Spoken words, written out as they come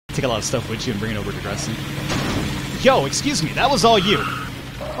Take a lot of stuff with you and bring it over to Dresden. Yo, excuse me, that was all you.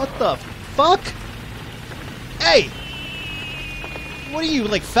 What the fuck? Hey! What are you,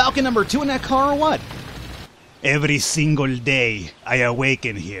 like Falcon number 2 in that car or what? Every single day I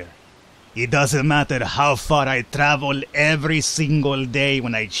awaken here. It doesn't matter how far I travel, every single day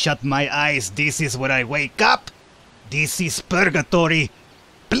when I shut my eyes, this is where I wake up. This is purgatory.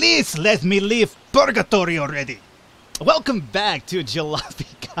 Please let me leave purgatory already. Welcome back to Jalopy,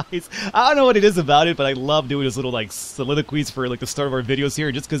 guys. I don't know what it is about it, but I love doing this little like soliloquies for like the start of our videos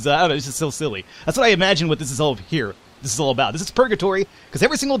here, just because I don't know, it's just so silly. That's what I imagine what this is all here. This is all about. This is purgatory, because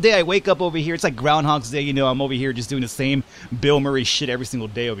every single day I wake up over here, it's like Groundhog's Day, you know, I'm over here just doing the same Bill Murray shit every single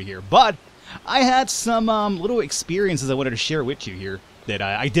day over here. But I had some little experiences I wanted to share with you here that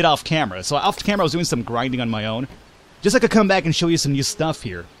I did off camera. So off camera I was doing some grinding on my own, just so I could come back and show you some new stuff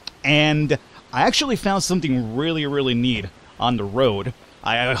here. And I actually found something really, really neat on the road.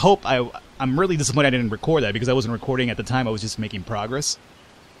 I'm really disappointed I didn't record that because I wasn't recording at the time, I was just making progress.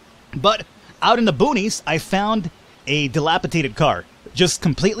 But out in the boonies, I found a dilapidated car. Just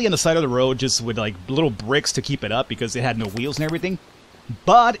completely on the side of the road, just with like little bricks to keep it up because it had no wheels and everything.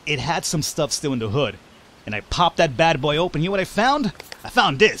 But it had some stuff still in the hood. And I popped that bad boy open. You know what I found? I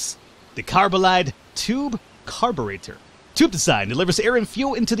found this. The carburettor tube carburettor. Tube design delivers air and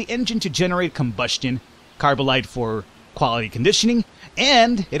fuel into the engine to generate combustion. Carburettor for quality conditioning.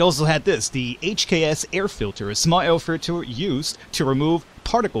 And it also had this, the HKS air filter, a small air filter used to remove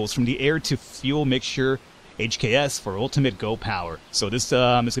particles from the air to fuel mixture. HKS for ultimate go power. So this is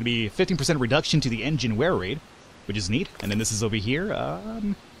going to be 15% reduction to the engine wear rate, which is neat. And then this is over here, I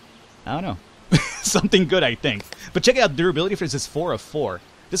don't know. Something good, I think. But check out durability for this is 4 of 4.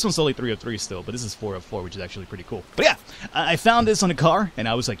 This one's only 3 of 3 still, but this is 4 of 4, which is actually pretty cool. But yeah, I found this on the car, and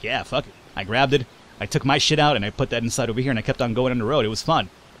I was like, yeah, fuck it. I grabbed it, I took my shit out, and I put that inside over here, and I kept on going on the road. It was fun.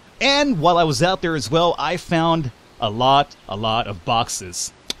 And while I was out there as well, I found a lot of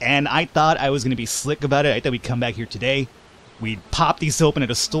boxes. And I thought I was going to be slick about it. I thought we'd come back here today. We'd pop these open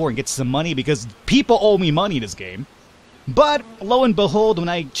at a store and get some money, because people owe me money in this game. But, lo and behold, when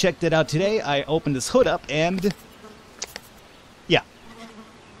I checked it out today, I opened this hood up, and yeah.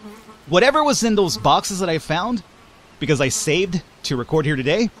 Whatever was in those boxes that I found, because I saved to record here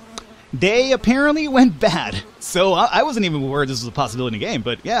today, they apparently went bad. So I wasn't even aware this was a possibility in the game,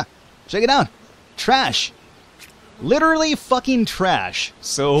 but yeah, check it out. Trash. Literally fucking trash.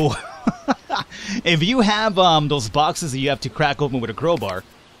 So, if you have those boxes that you have to crack open with a crowbar,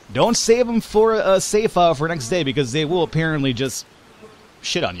 don't save them for a safe file for next day, because they will apparently just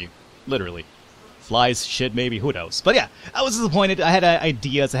shit on you. Literally. Flies, shit, maybe, who knows. But yeah, I was disappointed. I had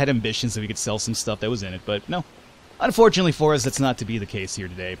ideas, I had ambitions that we could sell some stuff that was in it, but no. Unfortunately for us, that's not to be the case here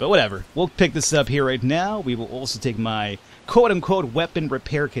today, but whatever. We'll pick this up here right now. We will also take my quote-unquote weapon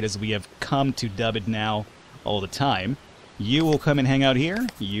repair kit, as we have come to dub it now all the time. You will come and hang out here.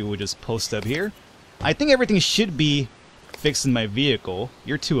 You will just post up here. I think everything should be fixed in my vehicle.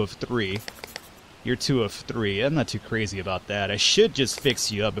 You're 2 of 3. You're 2 of 3. I'm not too crazy about that. I should just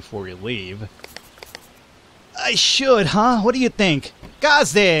fix you up before we leave. I should, huh? What do you think?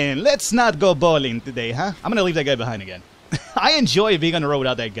 Guys then, let's not go bowling today, huh? I'm gonna leave that guy behind again. I enjoy being on the road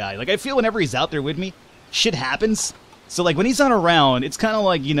without that guy. Like, I feel whenever he's out there with me, shit happens. So, like, when he's not around, it's kind of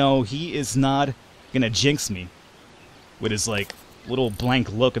like, you know, he is not gonna jinx me with his, like, little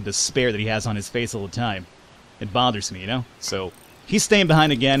blank look of despair that he has on his face all the time. It bothers me, you know? So, he's staying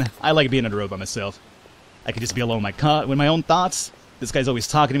behind again. I like being on the road by myself. I can just be alone with my own thoughts. This guy's always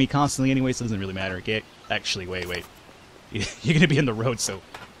talking to me constantly anyway, so it doesn't really matter. Okay? Actually, wait. You're gonna be in the road, so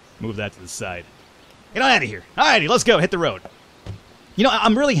move that to the side. Get on out of here. Alrighty, let's go. Hit the road. You know,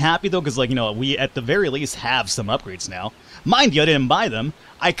 I'm really happy, though, because, like, you know, we, at the very least, have some upgrades now. Mind you, I didn't buy them.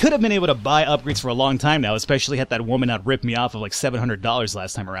 I could have been able to buy upgrades for a long time now, especially had that woman not ripped me off of, like, $700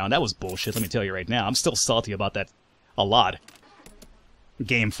 last time around. That was bullshit, let me tell you right now. I'm still salty about that a lot.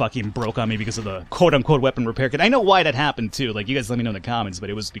 Game fucking broke on me because of the quote-unquote weapon repair kit. I know why that happened, too. Like, you guys let me know in the comments, but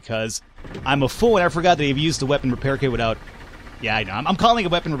it was because I'm a fool and I forgot that they've used the weapon repair kit without... Yeah, I know. I'm calling it a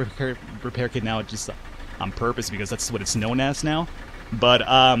weapon repair kit now just on purpose because that's what it's known as now. But,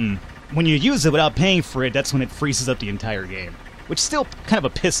 when you use it without paying for it, that's when it freezes up the entire game. Which is still kind of a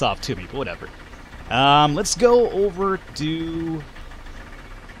piss-off to me, but whatever. Let's go over to...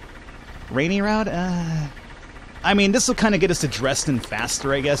 Rainy Route? I mean, this will kind of get us to Dresden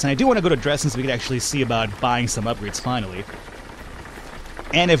faster, I guess. And I do want to go to Dresden so we can actually see about buying some upgrades finally.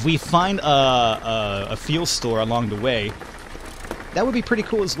 And if we find a fuel store along the way, that would be pretty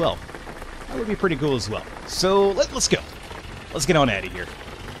cool as well. That would be pretty cool as well. So, let's go. Let's get on out of here.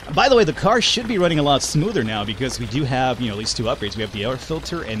 I'm By the way, the car should be running a lot smoother now because we do have, at least 2 upgrades. We have the air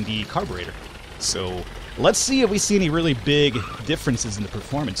filter and the carburetor. So let's see if we see any really big differences in the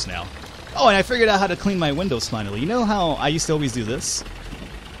performance now. Oh, and I figured out how to clean my windows finally. You know how I used to always do this?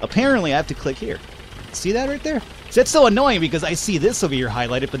 Apparently, I have to click here. See that right there? So that's so annoying because I see this over here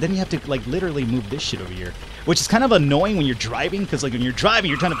highlighted, but then you have to, like, literally move this shit over here. Which is kind of annoying when you're driving, because, like, when you're driving,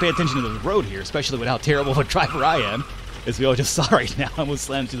 you're trying to pay attention to the road here, especially with how terrible of a driver I am. As we all just saw right now, I almost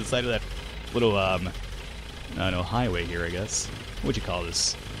slammed to the side of that little, I don't know, highway here, I guess. What'd you call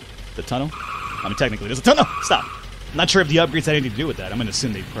this? The tunnel? I mean, technically, there's a tunnel! Stop! I'm not sure if the upgrades had anything to do with that. I'm gonna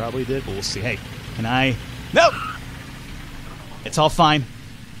assume they probably did, but we'll see. Hey, can I... No! It's all fine.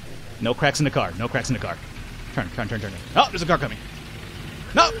 No cracks in the car. No cracks in the car. Turn. Oh, there's a car coming.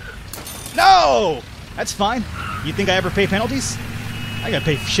 No! No! That's fine. You think I ever pay penalties? I gotta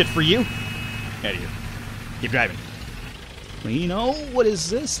pay shit for you. Get out of here. Keep driving. What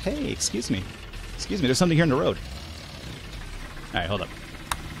is this? Hey, excuse me. Excuse me, there's something here in the road. Alright, hold up.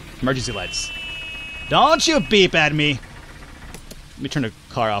 Emergency lights. Don't you beep at me! Let me turn the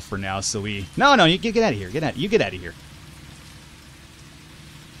car off for now so we... No, you get out of here. You get out of here.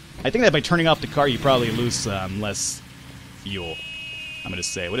 I think that by turning off the car, you probably lose less fuel. I'm gonna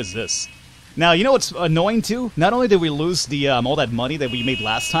say. What is this? Now, you know what's annoying too? Not only did we lose the all that money that we made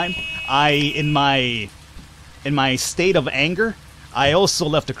last time, in my state of anger, I also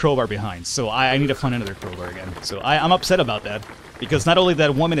left a crowbar behind. So I need to find another crowbar again. So I'm upset about that. Because not only did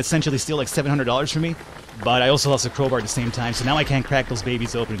that woman essentially steal like $700 from me, but I also lost a crowbar at the same time. So now I can't crack those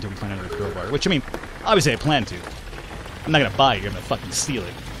babies open until we find another crowbar. Which, I mean, obviously I plan to. I'm not gonna buy it, I'm gonna fucking steal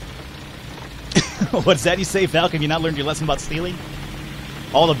it. What's that you say, Falcon? Have you not learned your lesson about stealing?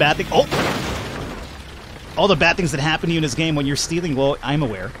 All the bad things... Oh! All the bad things that happen to you in this game when you're stealing, well, I'm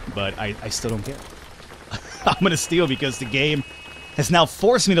aware, but I still don't care. I'm gonna steal because the game has now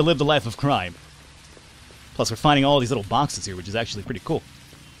forced me to live the life of crime. Plus, we're finding all these little boxes here, which is actually pretty cool.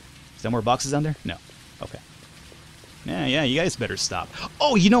 Is there more boxes down there? No. Okay. Yeah, you guys better stop.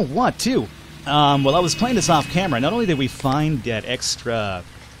 Oh, you know what, too? While I was playing this off camera, not only did we find that extra...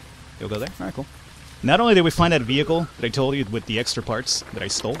 You'll go there? Alright, cool. Not only did we find that vehicle that I told you with the extra parts that I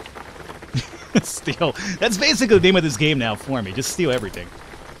stole. Steal. That's basically the name of this game now for me. Just steal everything.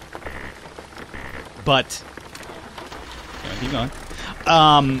 But... Yeah, keep going.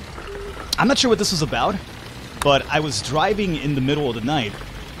 I'm not sure what this was about, but I was driving in the middle of the night.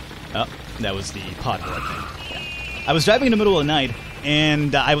 Oh, that was the pothole, I think. Yeah. I was driving in the middle of the night,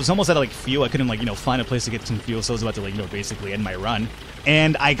 and I was almost out of, like, fuel. I couldn't, like, find a place to get some fuel, so I was about to, like, basically end my run.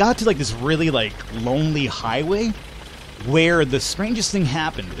 And I got to, like, this really, like, lonely highway where the strangest thing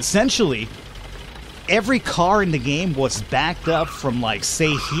happened. Essentially, every car in the game was backed up from, like,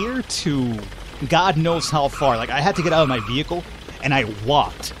 say here to God knows how far. Like, I had to get out of my vehicle, and I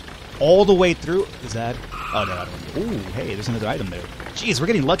walked all the way through. Is that... Oh, no, I don't... Ooh, hey, there's another item there. Jeez, we're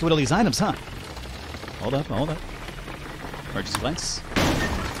getting lucky with all these items, huh? Hold up. Emergency lights.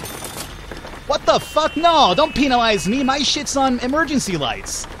 What the fuck? No, don't penalize me. My shit's on emergency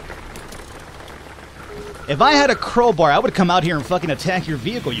lights. If I had a crowbar, I would come out here and fucking attack your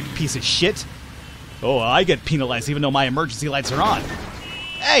vehicle, you piece of shit. Oh, I get penalized even though my emergency lights are on.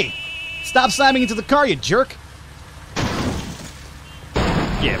 Hey! Stop slamming into the car, you jerk!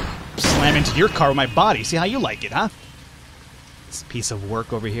 Yeah, slam into your car with my body. See how you like it, huh? This piece of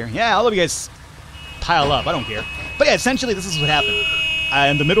work over here. Yeah, all of you guys pile up. I don't care. But yeah, essentially this is what happened.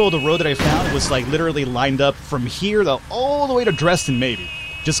 In the middle of the road that I found was like literally lined up from here all the way to Dresden, maybe.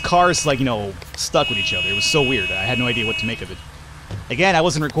 Just cars like, stuck with each other. It was so weird. I had no idea what to make of it. Again, I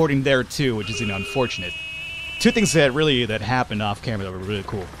wasn't recording there too, which is unfortunate. Two things that happened off camera that were really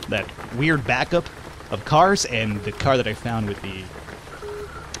cool. That weird backup of cars and the car that I found with the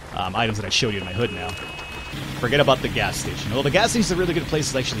items that I showed you in my hood now. Forget about the gas station. Well, the gas station is a really good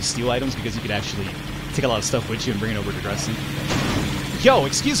place to actually steal items because you can actually take a lot of stuff with you and bring it over to Dresden. Yo,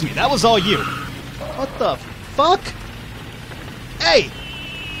 excuse me, that was all you. What the fuck? Hey!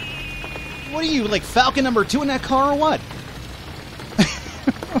 What are you, like Falcon number 2 in that car or what?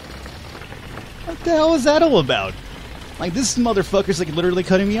 What the hell is that all about? Like, this motherfucker's like literally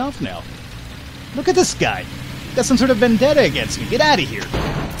cutting me off now. Look at this guy. Got some sort of vendetta against me. Get out of here.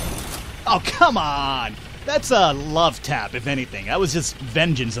 Oh, come on. That's a love tap, if anything. That was just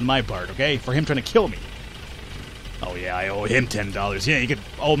vengeance on my part, okay? For him trying to kill me. Oh, yeah, I owe him $10. Yeah, you could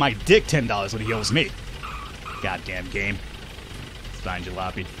owe my dick $10 what he owes me. Goddamn game. It's fine,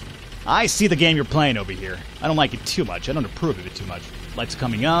 Jalopy. I see the game you're playing over here. I don't like it too much. I don't approve of it too much. Lights are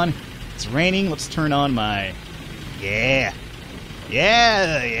coming on. It's raining. Let's turn on my... Yeah.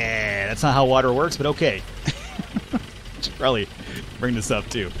 That's not how water works, but okay. Should probably bring this up,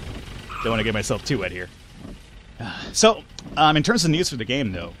 too. Don't want to get myself too wet here. So, in terms of news for the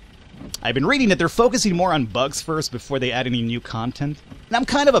game, though, I've been reading that they're focusing more on bugs first before they add any new content. And I'm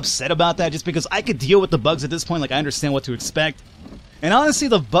kind of upset about that, just because I could deal with the bugs at this point, like, I understand what to expect. And honestly,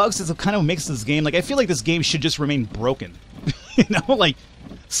 the bugs is what kind of makes this game, like, I feel like this game should just remain broken. You know, like,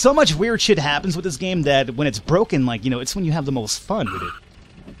 so much weird shit happens with this game that when it's broken, like, you know, it's when you have the most fun with it.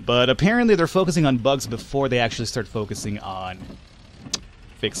 But apparently they're focusing on bugs before they actually start focusing on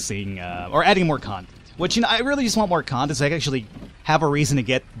fixing, or adding more content. Which, you know, I really just want more content so I can actually have a reason to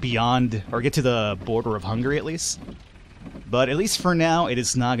get beyond, or get to the border of Hungary at least. But at least for now, it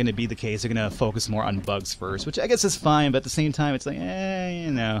is not going to be the case. They're going to focus more on bugs first, which I guess is fine, but at the same time, it's like,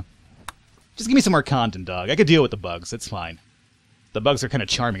 you know. Just give me some more content, dog. I could deal with the bugs. It's fine. The bugs are kind of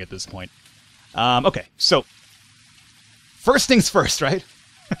charming at this point. Okay, so first things first, right?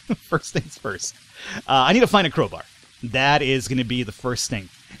 First things first. I need to find a crowbar. That is going to be the first thing.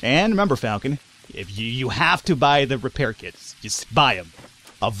 And remember, Falcon, if you have to buy the repair kits, just buy them.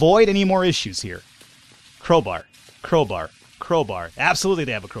 Avoid any more issues here. Crowbar, crowbar, crowbar. Absolutely,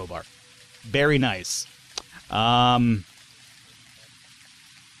 they have a crowbar. Very nice.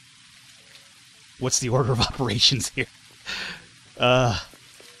 What's the order of operations here?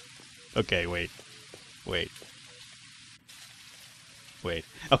 Okay, wait.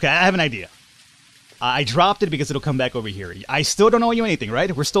 Okay, I have an idea. I dropped it because it'll come back over here. I still don't owe you anything,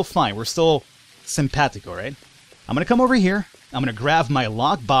 right? We're still fine. We're still simpatico, right? I'm gonna come over here. I'm gonna grab my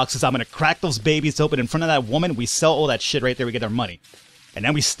lock boxes. I'm gonna crack those babies open in front of that woman. We sell all that shit right there. We get our money. And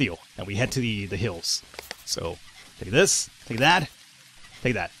then we steal. And we head to the hills. So, take this. Take that.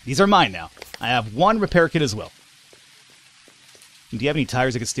 Take that. These are mine now. I have one repair kit as well. Do you have any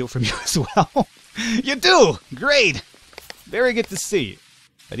tires I could steal from you as well? You do! Great! Very good to see.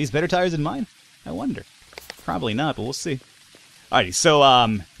 Are these better tires than mine? I wonder. Probably not, but we'll see. Alrighty, so,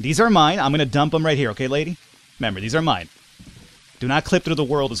 these are mine. I'm gonna dump them right here, okay, lady? Remember, these are mine. Do not clip through the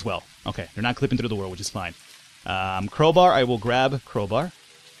world as well. Okay, they're not clipping through the world, which is fine. Crowbar, I will grab crowbar.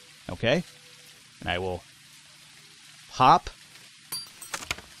 Okay. And I will pop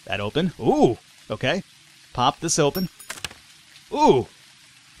that open. Ooh! Okay. Pop this open. Ooh!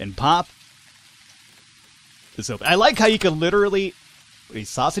 And pop this open. I like how you can literally... These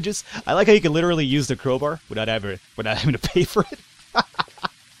sausages? I like how you can literally use the crowbar without having to pay for it.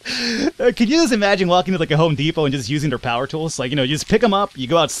 Could you just imagine walking to like a Home Depot and just using their power tools? Like, you know, you just pick them up, you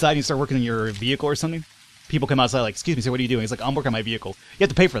go outside and you start working on your vehicle or something. People come outside like, excuse me, sir, what are you doing? It's like, I'm working on my vehicle. You have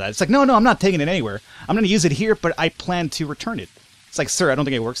to pay for that. It's like, no, I'm not taking it anywhere. I'm going to use it here, but I plan to return it. It's like, sir, I don't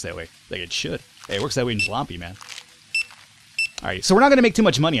think it works that way. Like, it should. Hey, it works that way in Jalopy, man. Alright, so we're not going to make too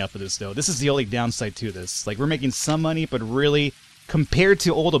much money off of this, though. This is the only downside to this. Like, we're making some money, but really... Compared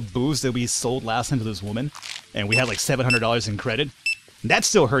to all the booze that we sold last time to this woman, and we had like $700 in credit, that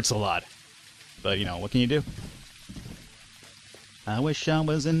still hurts a lot. But, you know, what can you do? I wish I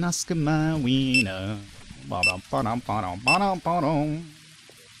was an Oscar my wiener. What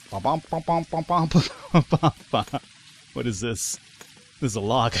is this? This is a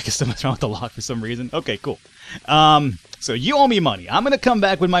lock. I guess something's wrong with the lock for some reason. Okay, cool. So you owe me money. I'm going to come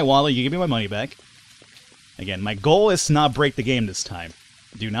back with my wallet. You give me my money back. Again, my goal is to not break the game this time.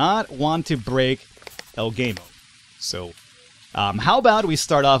 Do not want to break El Gamo. So, how about we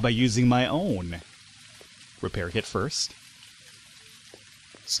start off by using my own repair kit first.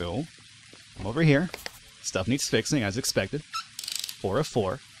 So, I'm over here. Stuff needs fixing, as expected. 4 of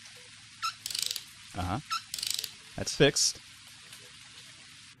 4. That's fixed.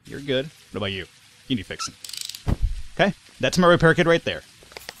 You're good. What about you? You need fixing. Okay, that's my repair kit right there.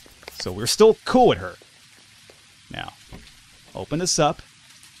 So we're still cool with her. Now, open this up.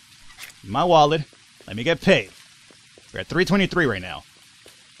 My wallet. Let me get paid. We're at 323 right now.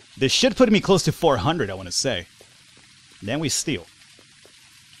 This should put me close to 400, I want to say. Then we steal.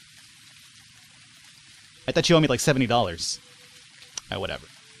 I thought you owed me like $70. Whatever.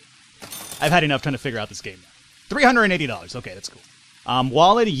 I've had enough trying to figure out this game. $380. Okay, that's cool.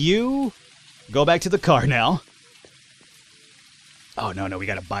 Wallet, you go back to the car now. Oh, no, we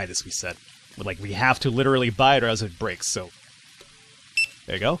gotta buy this, we said. Like, we have to literally buy it or else it breaks, so...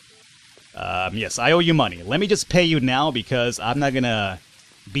 There you go. Yes, I owe you money. Let me just pay you now because I'm not gonna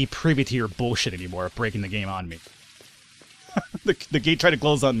be privy to your bullshit anymore of breaking the game on me. The gate tried to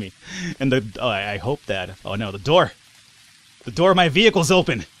close on me. And I hope that... Oh no, the door! The door of my vehicle's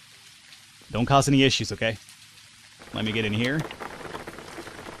open! Don't cause any issues, okay? Let me get in here.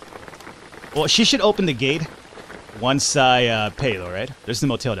 Well, she should open the gate once I pay, though, right? There's the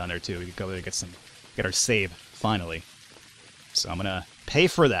motel down there, too. We can go there and get our save, finally. So I'm gonna pay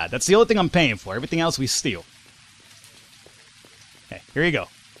for that. That's the only thing I'm paying for. Everything else we steal. Okay, here you go.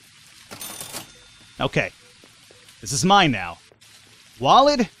 Okay. This is mine now.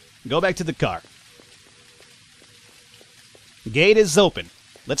 Wallet, go back to the car. Gate is open.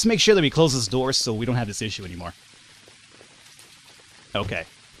 Let's make sure that we close this door so we don't have this issue anymore. Okay,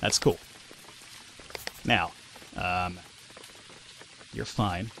 that's cool. Now, you're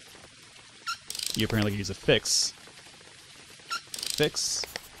fine. You apparently can use a fix. Fix.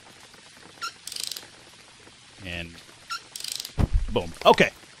 And boom.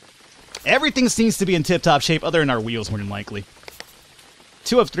 Okay. Everything seems to be in tip-top shape other than our wheels, more than likely.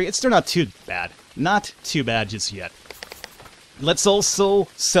 2 of 3. It's still not too bad. Not too bad just yet. Let's also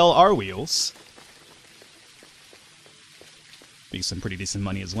sell our wheels. Be some pretty decent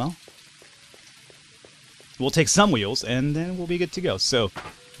money as well. We'll take some wheels, and then we'll be good to go. So,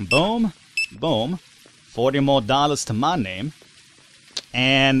 boom, boom. $40 more to my name.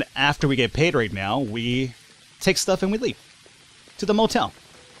 And after we get paid right now, we take stuff and we leave. To the motel.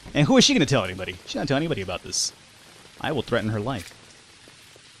 And who is she going to tell anybody? She's not telling anybody about this. I will threaten her life.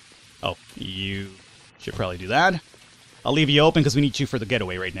 Oh, you should probably do that. I'll leave you open because we need you for the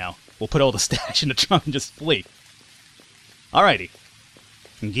getaway right now. We'll put all the stash in the trunk and just flee. Alrighty.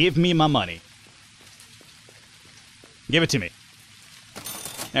 Give me my money. Give it to me.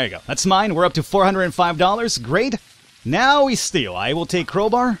 There you go. That's mine. We're up to $405. Great. Now we steal. I will take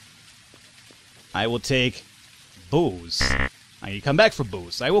crowbar. I will take booze. I come back for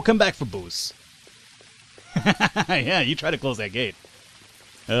booze. I will come back for booze. Yeah, you try to close that gate.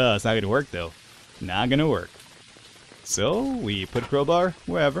 It's not going to work, though. Not going to work. So, we put crowbar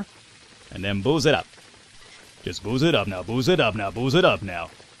wherever, and then booze it up. Just booze it up now, booze it up now, booze it up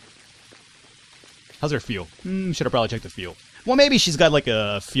now. How's her fuel? Should have probably checked the fuel. Well, maybe she's got like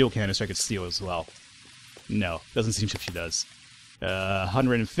a fuel canister I could steal as well. No, doesn't seem like she does.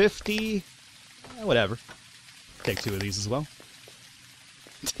 150. Whatever. Take 2 of these as well.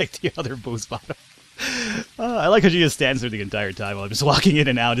 Take the other booze bottle. I like how she just stands there the entire time while I'm just walking in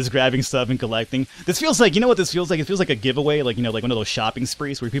and out, just grabbing stuff and collecting. This feels like, you know what this feels like? It feels like a giveaway, like, you know, like one of those shopping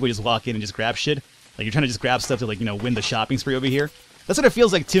sprees where people just walk in and just grab shit. Like, you're trying to just grab stuff to, like, you know, win the shopping spree over here. That's what it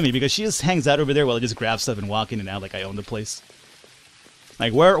feels like to me, because she just hangs out over there while I just grab stuff and walk in and out like I own the place.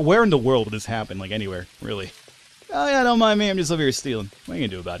 Like, where in the world would this happen? Like, anywhere, really. Oh, yeah, don't mind me, I'm just over here stealing. What are you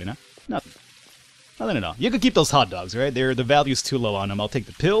gonna do about it, huh? Nothing. Nothing at all. You could keep those hot dogs, right? The value's too low on them. I'll take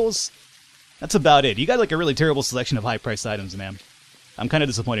the pills. That's about it. You got, like, a really terrible selection of high-priced items, man. I'm kind of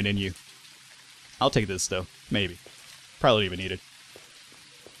disappointed in you. I'll take this, though. Maybe. Probably don't even need it.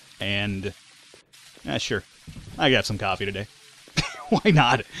 And... yeah, sure. I got some coffee today. Why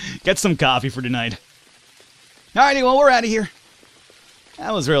not? Get some coffee for tonight. Alrighty, well, we're out of here.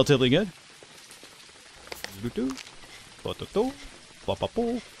 That was relatively good.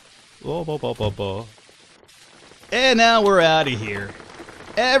 And now we're out of here.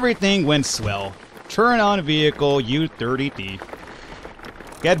 Everything went swell. Turn on vehicle, U30 thief.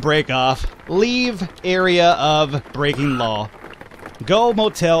 Get break off. Leave area of breaking law. Go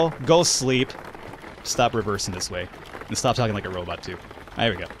motel, go sleep. Stop reversing this way. And stop talking like a robot, too.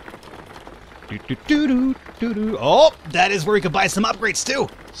 There we go. Oh, that is where we could buy some upgrades, too.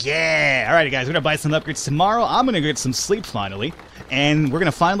 Yeah! Alrighty, guys, we're going to buy some upgrades tomorrow. I'm going to get some sleep, finally. And we're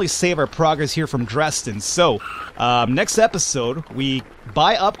going to finally save our progress here from Dresden. So, next episode, we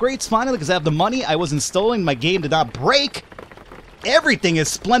buy upgrades, finally, because I have the money. I was installing. My game did not break. Everything is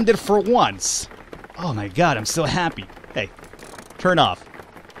splendid for once. Oh, my God, I'm so happy. Hey, turn off.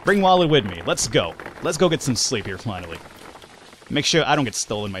 Bring Wallet with me. Let's go. Let's go get some sleep here, finally. Make sure I don't get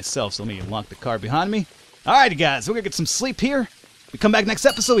stolen myself, so let me lock the car behind me. Alright, guys, we're gonna get some sleep here. We come back next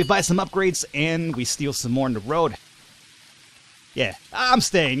episode, we buy some upgrades, and we steal some more on the road. Yeah, I'm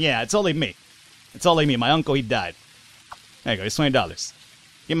staying, yeah, it's only me. It's only me. My uncle, he died. There you go, here's $20.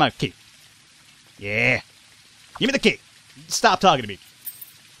 Give me my key. Yeah. Give me the key. Stop talking to me.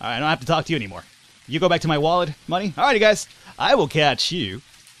 Alright, I don't have to talk to you anymore. You go back to my wallet, money. Alrighty, guys, I will catch you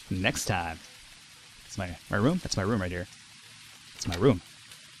next time. It's my room? That's my room right here. It's my room.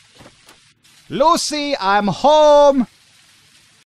 Lucy, I'm home!